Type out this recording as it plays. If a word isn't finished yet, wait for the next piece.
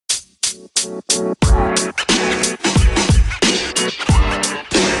Hey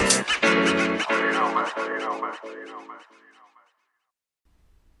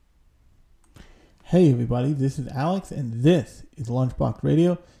everybody, this is Alex and this is Lunchbox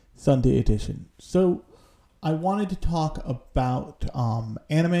Radio, Sunday edition. So I wanted to talk about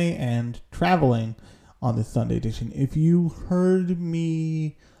anime and traveling on this Sunday edition. If you heard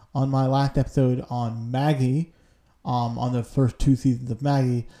me on my last episode on Maggie, on the first 2 seasons of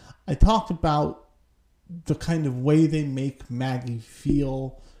Maggie, I talked about the kind of way they make Maggie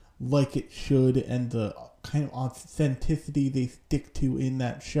feel like it should and the kind of authenticity they stick to in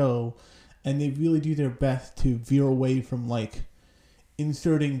that show. And they really do their best to veer away from like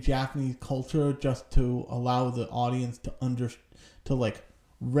inserting Japanese culture just to allow the audience to like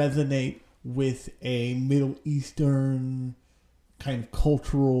resonate with a Middle Eastern kind of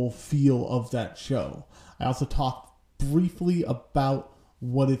cultural feel of that show. I also talked briefly about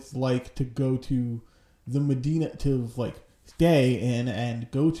what it's like to go to the Medina, to like stay in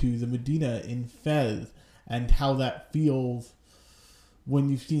and go to the Medina in Fez, and how that feels when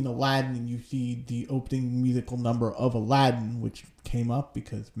you've seen Aladdin and you see the opening musical number of Aladdin, which came up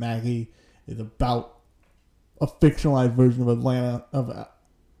because Maggie is about a fictionalized version of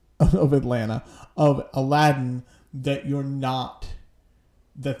Aladdin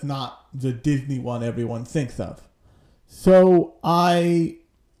that's not the Disney one everyone thinks of. So I'm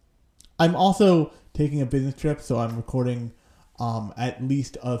also taking a business trip, so I'm recording at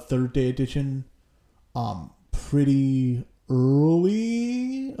least a Thursday edition pretty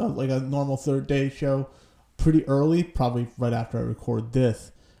early, like a normal third day show, pretty early, probably right after I record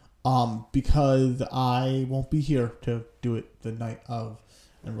this, because I won't be here to do it the night of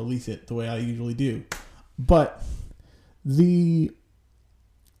and release it the way I usually do. But the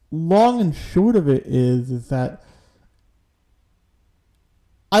long and short of it is that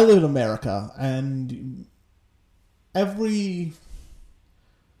I live in America, and every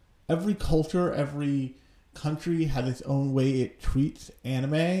culture, every country has its own way it treats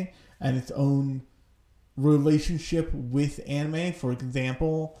anime and its own relationship with anime. For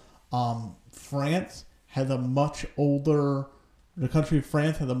example, France has a much older, the country of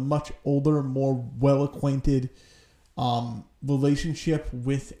France has a much older, more well-acquainted relationship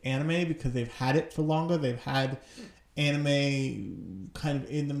with anime because they've had it for longer. They've had anime kind of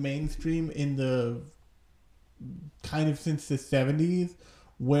in the mainstream in the kind of since the 70s,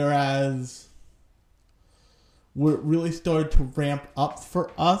 whereas where it really started to ramp up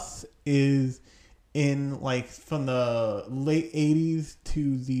for us is in like from the late 80s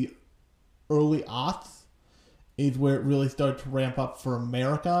to the early aughts is where it really started to ramp up for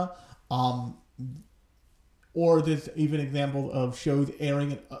America. Or there's even examples of shows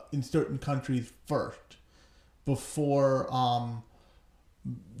airing in certain countries first before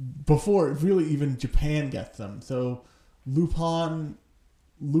really even Japan gets them. So Lupin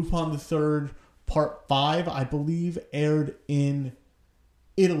the Third Part 5, I believe, aired in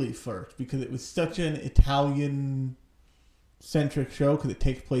Italy first because it was such an Italian-centric show because it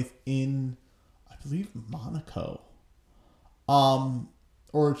takes place in, I believe, Monaco.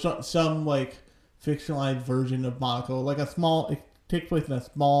 Or some like fictionalized version of Monaco. It takes place in a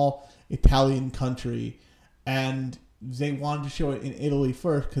small Italian country, and they wanted to show it in Italy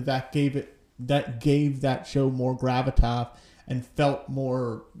first because that gave that show more gravitas and felt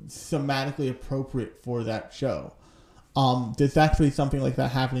more thematically appropriate for that show. There's actually something like that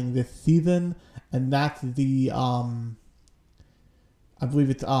happening this season, and that's the I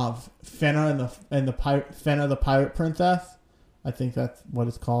believe it's Fena the Pirate Princess. I think that's what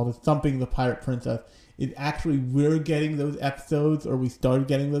it's called. It's something the Pirate Princess. We're getting those episodes, or we started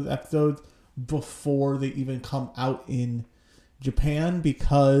getting those episodes before they even come out in Japan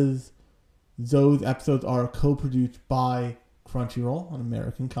because those episodes are co-produced by Crunchyroll, an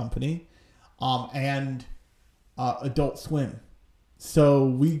American company, and Adult Swim. So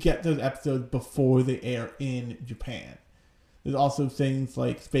we get those episodes before they air in Japan. There's also things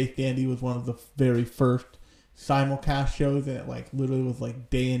like Space Dandy was one of the very first simulcast shows, and it like literally was like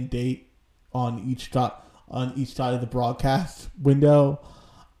day and date on each side of the broadcast window.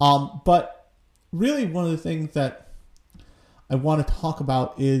 But really one of the things that I want to talk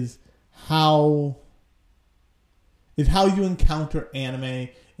about is how you encounter anime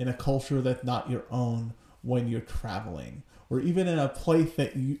in a culture that's not your own when you're traveling, or even in a place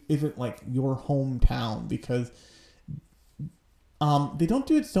that isn't like your hometown, because they don't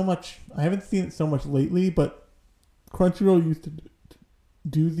do it so much. I haven't seen it so much lately, but Crunchyroll used to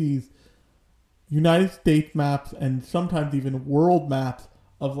do these United States maps and sometimes even world maps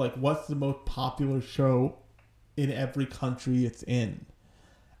of like what's the most popular show in every country it's in.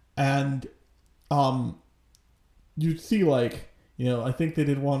 And you'd see like, I think they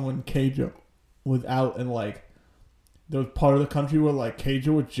did one when Keijo was out, and like there was part of the country where like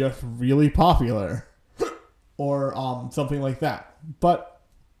Keijo was just really popular, or something like that. But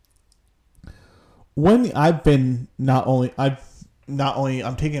when I'm taking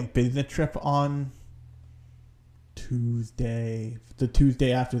a business trip on Tuesday, the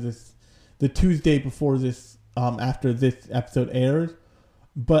Tuesday before this, after this episode airs.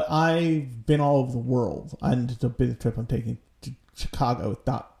 But I've been all over the world. And it's a business trip I'm taking to Chicago. It's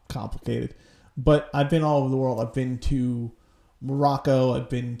not complicated. But I've been all over the world. I've been to Morocco. I've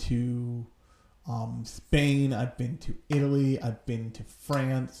been to Spain. I've been to Italy. I've been to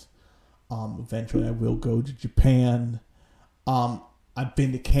France. Eventually I will go to Japan. I've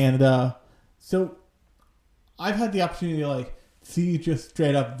been to Canada. So I've had the opportunity to like see just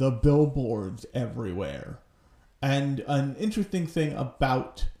straight up the billboards everywhere. And an interesting thing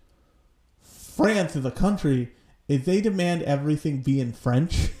about France as a country is they demand everything be in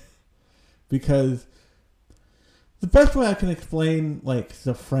French. Because the best way I can explain like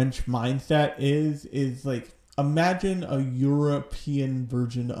the French mindset is like, imagine a European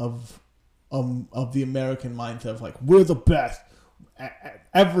version of the American mindset of like, we're the best,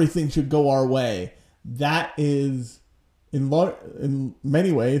 everything should go our way. That is in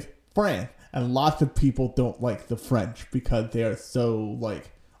many ways France. And lots of people don't like the French because they are so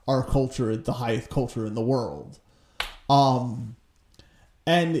like, our culture is the highest culture in the world. And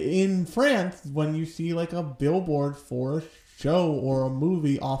in France, when you see like a billboard for a show or a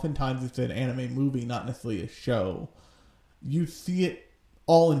movie, oftentimes it's an anime movie, not necessarily a show. You see it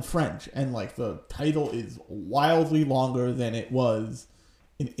all in French, and like the title is wildly longer than it was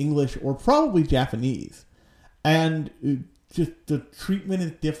in English or probably Japanese. And just the treatment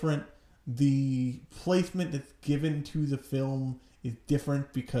is different. The placement that's given to the film is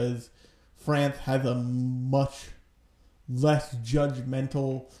different because France has a much less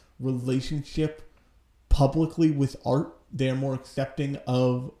judgmental relationship publicly with art. They're more accepting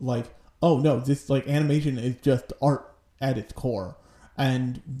of like, oh no, this like animation is just art at its core,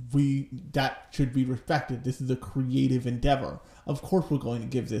 and that should be respected. This is a creative endeavor. Of course we're going to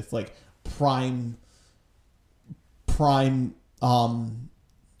give this like prime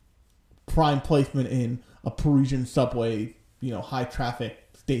placement in a Parisian subway, high traffic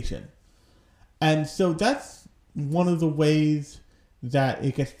station. And so that's one of the ways that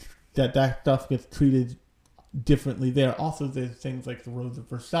that stuff gets treated differently there. Also, there's things like the Rose of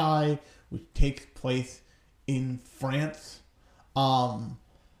Versailles, which takes place in France.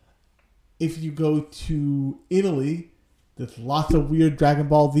 If you go to Italy, there's lots of weird Dragon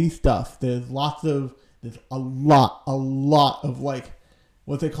Ball Z stuff. There's a lot of like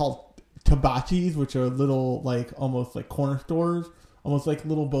what they call tabachis, which are little like almost like corner stores, almost like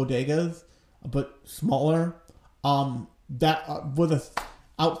little bodegas, but smaller. That with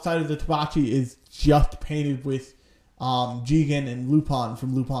outside of the tabachi is just painted with Jigen and Lupin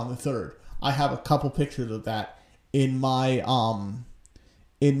from Lupin the Third. I have a couple pictures of that in my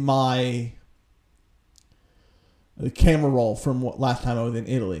camera roll from last time I was in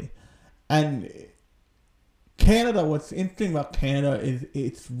Italy. And Canada, what's interesting about Canada is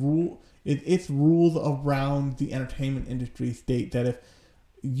its rules around the entertainment industry state that if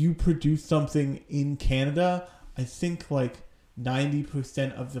you produce something in Canada, I think like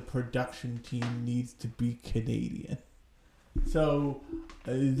 90% of the production team needs to be Canadian. So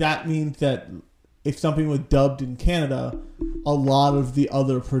that means that if something was dubbed in Canada, a lot of the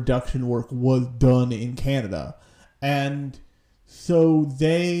other production work was done in Canada. And so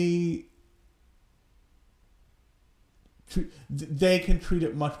they can treat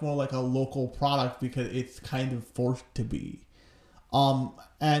it much more like a local product because it's kind of forced to be.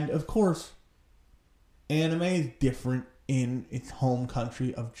 And of course, anime is different in its home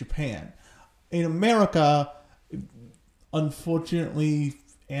country of Japan. In America, unfortunately,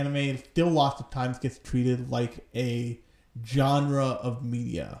 anime still lots of times gets treated like a genre of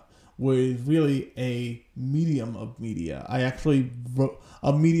media, where it's really a medium of media. I actually wrote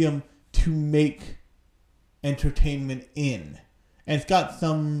a medium to make entertainment in. And it's got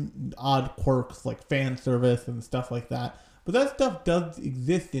some odd quirks like fan service and stuff like that. But that stuff does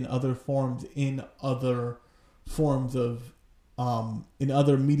exist in other forms, in other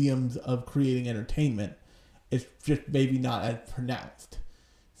mediums of creating entertainment. It's just maybe not as pronounced.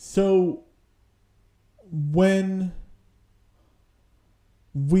 So when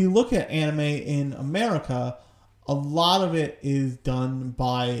we look at anime in America, a lot of it is done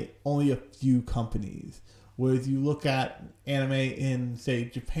by only a few companies. Whereas you look at anime in, say,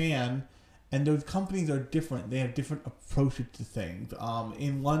 Japan, And those companies are different. They have different approaches to things.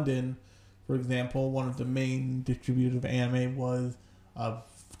 In London, for example, one of the main distributors of anime was a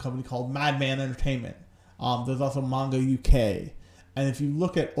company called Madman Entertainment. There's also Manga UK. And if you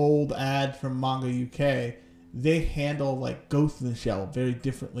look at old ads from Manga UK, they handle like Ghost in the Shell very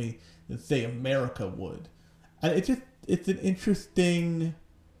differently than, say, America would. And it's an interesting,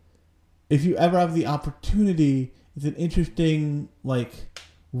 if you ever have the opportunity, it's an interesting, like,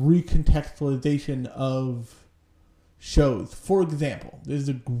 recontextualization of shows. For example, this is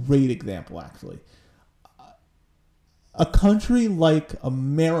a great example, actually. A country like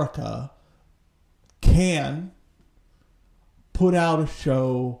America can put out a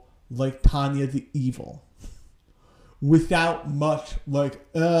show like Tanya the Evil without much, like,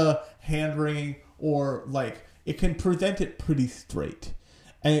 hand-wringing, or, like, it can present it pretty straight.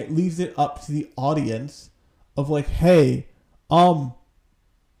 And it leaves it up to the audience of, like, hey,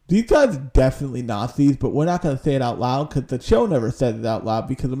 these guys are definitely Nazis, but we're not going to say it out loud because the show never said it out loud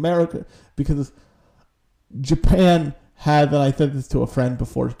because Japan has, and I said this to a friend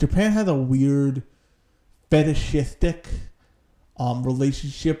before, Japan has a weird fetishistic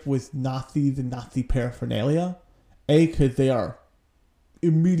relationship with Nazis and Nazi paraphernalia. Because they are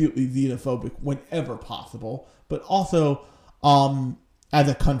immediately xenophobic whenever possible, but also as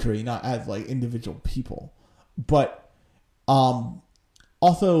a country, not as like individual people. But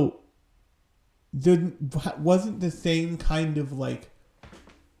also there wasn't the same kind of like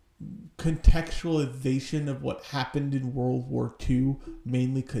contextualization of what happened in World War II,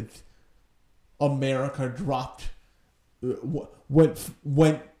 mainly because America dropped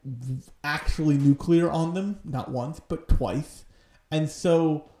went actually nuclear on them, not once but twice. And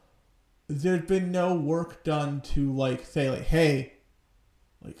so there's been no work done to like say like, hey,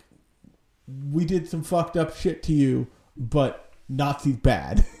 like, we did some fucked up shit to you, but Nazis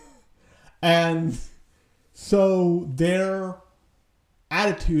bad. And so their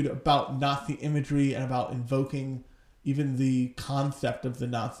attitude about Nazi imagery and about invoking even the concept of the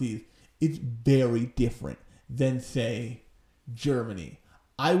Nazis is very different than, say, Germany.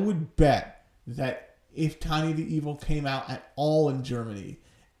 I would bet that if Tiny the Evil came out at all in Germany,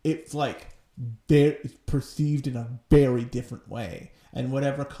 it's like it's perceived in a very different way. And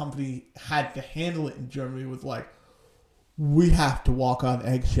whatever company had to handle it in Germany was like, we have to walk on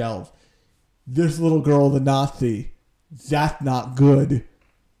eggshells. This little girl, the Nazi, that's not good.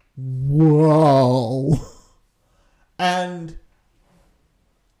 Whoa. And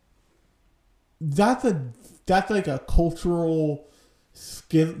that's like a cultural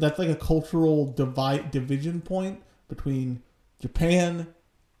skin. That's like a cultural division point between Japan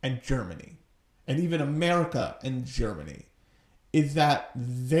and Germany, and even America and Germany, is that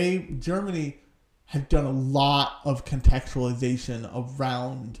Germany has done a lot of contextualization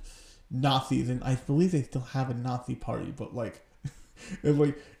around Nazis, and I believe they still have a Nazi party, but like, if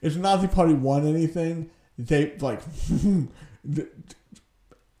the Nazi party won anything, they like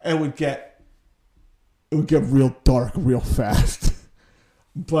it would get real dark real fast.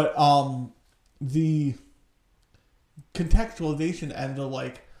 But the contextualization and the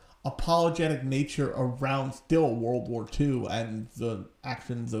like apologetic nature around still World War II and the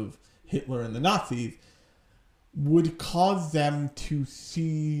actions of Hitler and the Nazis would cause them to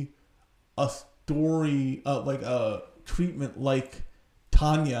see a story, like a treatment like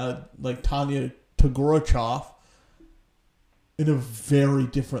Tanya Tagorachov, in a very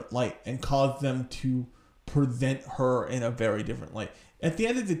different light, and cause them to present her in a very different light. At the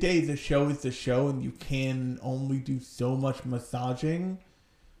end of the day, the show is the show, and you can only do so much massaging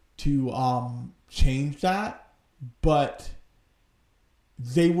to change that. But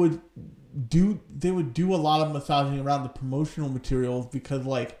they would do a lot of massaging around the promotional materials, because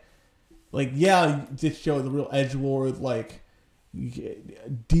like yeah, this show is a real edgelord, like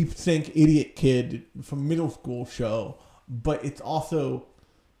deep think idiot kid from middle school show, but it's also,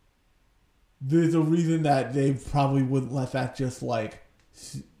 there's a reason that they probably wouldn't let that just like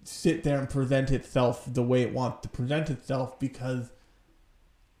sit there and present itself the way it wants to present itself, because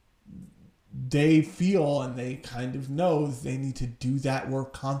they feel, and they kind of know, they need to do that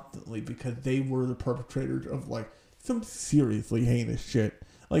work constantly, because they were the perpetrators of like some seriously heinous shit.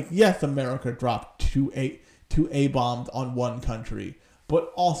 Like, yes, America dropped two A-bombs on one country,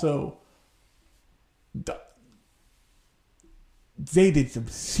 but also they did some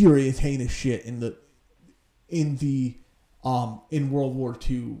serious heinous shit in World War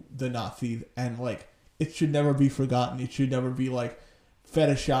II, the Nazis, and like, it should never be forgotten. It should never be like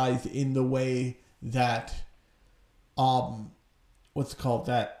fetishized in the way that Tanya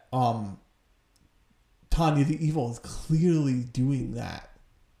the Evil is clearly doing that.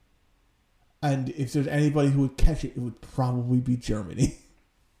 And if there's anybody who would catch it, it would probably be Germany.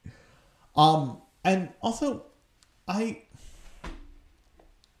 And also, I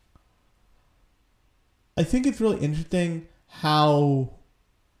think it's really interesting how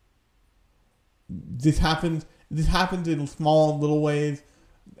this happens. This happens in small little ways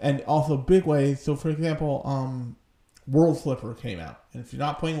and also big ways. So, for example, World Flipper came out. And if you're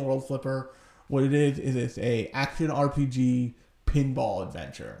not playing World Flipper, what it is it's a action RPG pinball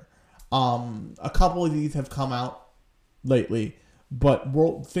adventure. A couple of these have come out lately, but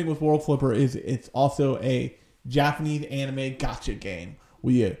thing with World Flipper is it's also a Japanese anime gacha game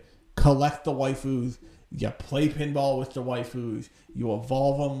where you collect the waifus, you play pinball with the waifus, you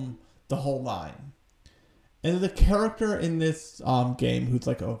evolve them, the whole nine. And there's a character in this game who's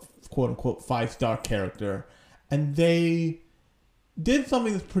like a quote-unquote 5-star character, and they did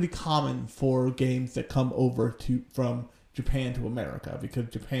something that's pretty common for games that come over from Japan to America, because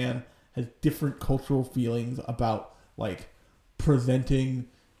Japan has different cultural feelings about like presenting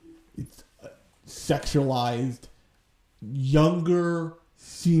its sexualized, younger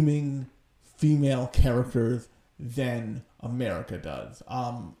seeming female characters than America does.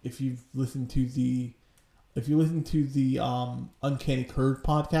 If you listen to the Uncanny Curve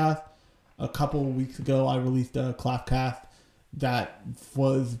podcast, a couple of weeks ago I released a Clapcast that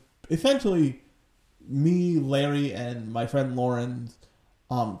was essentially me, Larry, and my friend Lauren's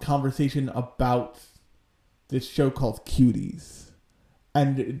conversation about this show called Cuties.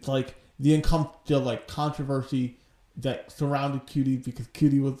 And it's like the controversy that surrounded Cuties, because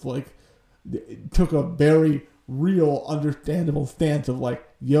Cutie was like, it took a very real, understandable stance of like,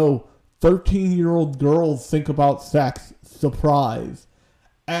 yo, 13-year-old girls think about sex, surprise.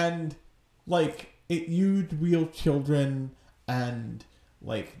 And like, it used real children, and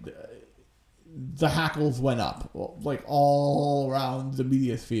like the hackles went up like all around the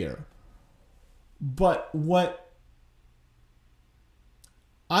media sphere. But what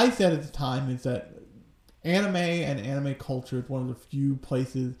I said at the time is that anime and anime culture is one of the few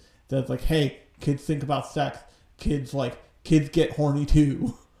places that's like, hey, kids think about sex, kids get horny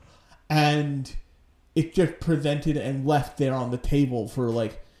too. And it just presented and left there on the table for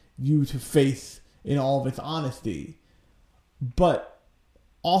like you to face in all of its honesty. But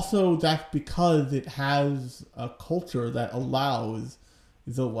also that's because it has a culture that allows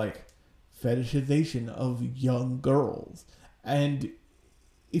the like fetishization of young girls. And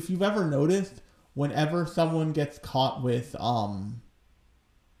if you've ever noticed, whenever someone gets caught with porn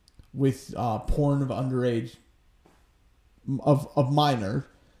of underage of minors,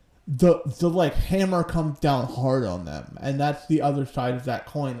 the like hammer comes down hard on them. And that's the other side of that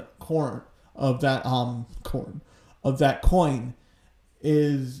coin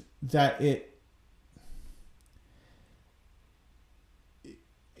is that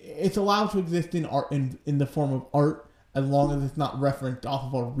it's allowed to exist in art in the form of art, as long as it's not referenced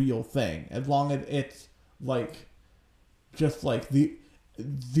off of a real thing, as long as it's like just like the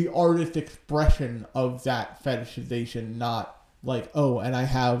artist expression of that fetishization, not like, oh, and I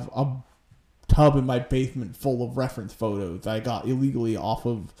have a tub in my basement full of reference photos I got illegally out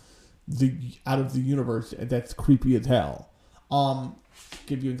of the universe that's creepy as hell.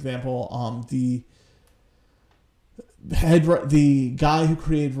 Give you an example. The guy who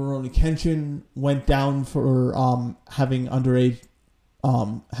created Rurouni Kenshin went down for having underage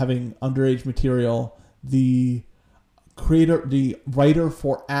material. The writer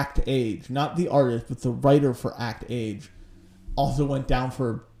for Act Age, not the artist, but the writer for Act Age, also went down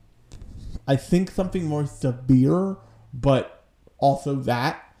for, I think, something more severe, but also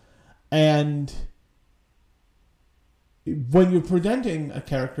that. And when you're presenting a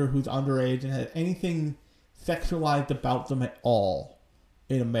character who's underage and has anything sexualized about them at all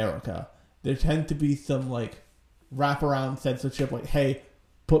in America, there tends to be some like wraparound censorship, like, hey,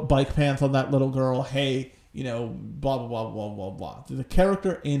 put bike pants on that little girl, hey, blah blah blah blah blah blah. There's a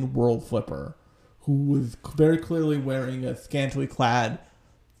character in World Flipper who was very clearly wearing a scantily clad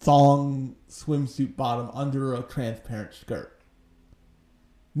thong swimsuit bottom under a transparent skirt.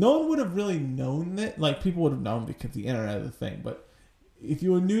 No one would have really known that. Like, people would have known because the internet is a thing. But if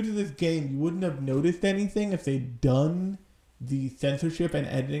you were new to this game, you wouldn't have noticed anything if they'd done the censorship and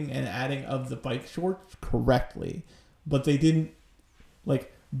editing and adding of the bike shorts correctly. But they didn't,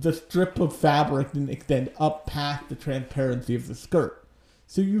 like, the strip of fabric didn't extend up past the transparency of the skirt.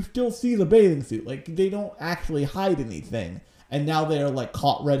 So you still see the bathing suit. Like, they don't actually hide anything. And now they are, like,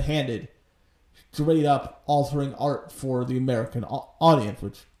 caught red-handed, straight up altering art for the American audience,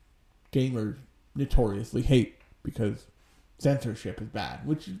 which gamers notoriously hate because censorship is bad,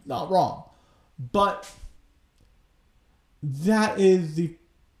 which is not wrong. But that is the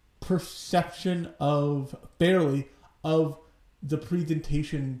perception of the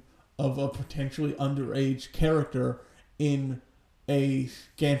presentation of a potentially underage character in a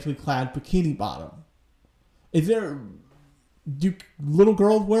scantily clad bikini bottom. Do little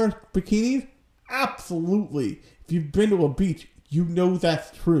girls wear bikinis? Absolutely. If you've been to a beach, you know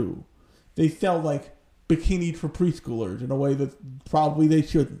that's true. They sell like bikinis for preschoolers in a way that probably they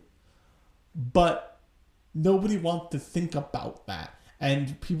shouldn't. But nobody wants to think about that.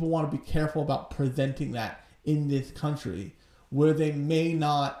 And people want to be careful about presenting that in this country, where they may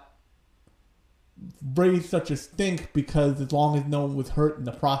not raise such a stink, because as long as no one was hurt in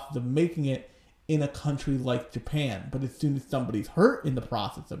the process of making it in a country like Japan. But as soon as somebody's hurt in the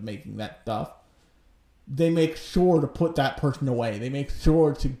process of making that stuff, they make sure to put that person away. They make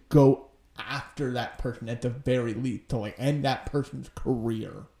sure to go after that person at the very least, to like end that person's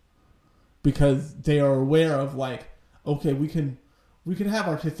career. Because they are aware of like, okay, we can have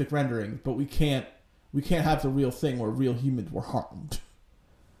artistic renderings, but we can't have the real thing where real humans were harmed.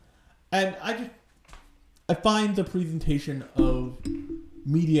 And I find the presentation of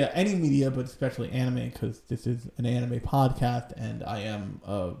media, any media, but especially anime, because this is an anime podcast and I am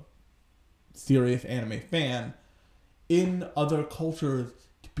a serious anime fan, in other cultures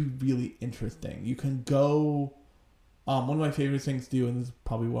to be really interesting. You can go, one of my favorite things to do, and this is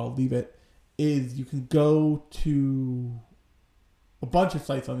probably where I'll leave it, is you can go to a bunch of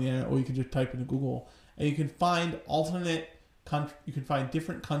sites on the internet, or you can just type into Google, and you can find you can find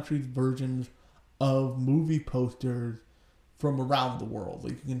different countries' versions of movie posters from around the world.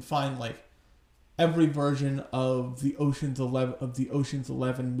 Like you can find like every version of the Ocean's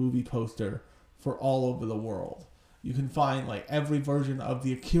 11 movie poster for all over the world. You can find like every version of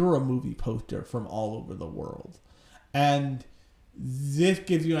the Akira movie poster from all over the world. And this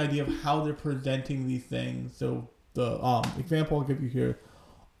gives you an idea of how they're presenting these things. So the example I'll give you here,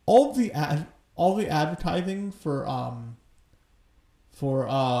 all the advertising for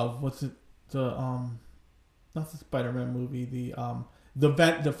what's it, not the Spider-Man movie,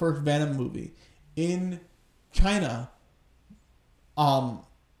 the first Venom movie in China,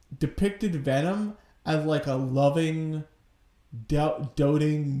 depicted Venom as like a loving,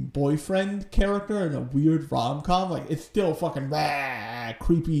 doting boyfriend character in a weird rom-com. Like, it's still fucking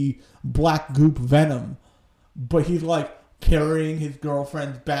creepy black goop Venom, but he's like carrying his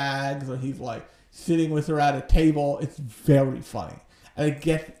girlfriend's bags, or he's like sitting with her at a table. It's very funny, and it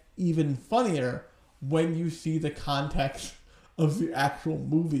gets even funnier when you see the context of the actual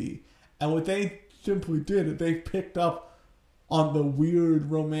movie. And what they simply did is they picked up on the weird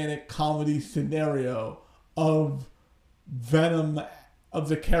romantic comedy scenario of Venom, of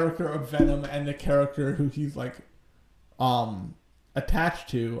the character of Venom and the character who he's like attached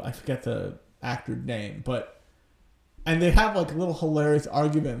to. I forget the actor's name, and they have like little hilarious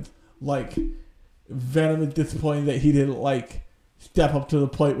arguments, like Venom is disappointed that he didn't like step up to the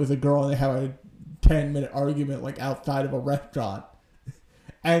plate with a girl, and they have a 10-minute argument like outside of a restaurant.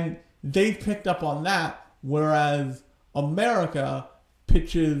 And they picked up on that, whereas America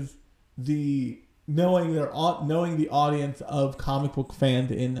pitches knowing the audience of comic book fans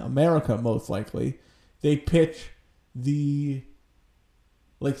in America, most likely, they pitch the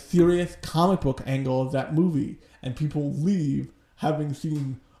like serious comic book angle of that movie, and people leave having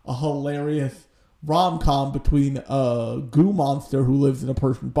seen a hilarious rom-com between a goo monster who lives in a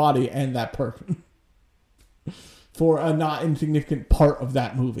person's body and that person for a not insignificant part of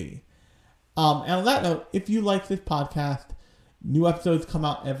that movie. And on that note, if you like this podcast, new episodes come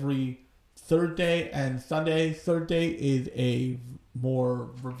out every Thursday and Sunday. Thursday is a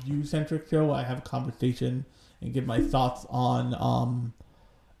more review-centric show. I have a conversation and give my thoughts on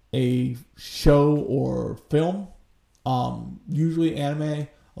a show or film. Usually anime.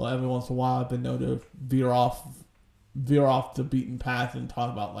 Well, every once in a while I've been known to veer off the beaten path and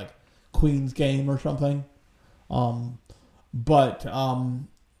talk about like Queen's Game or something. But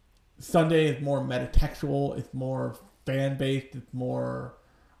Sunday is more metatextual. It's more fan-based. It's more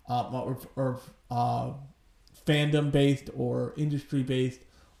fandom-based or industry-based,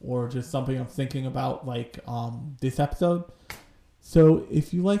 or just something I'm thinking about, like this episode. So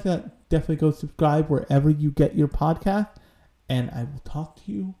if you like that, definitely go subscribe wherever you get your podcast, and I will talk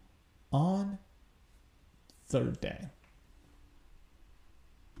to you on Thursday.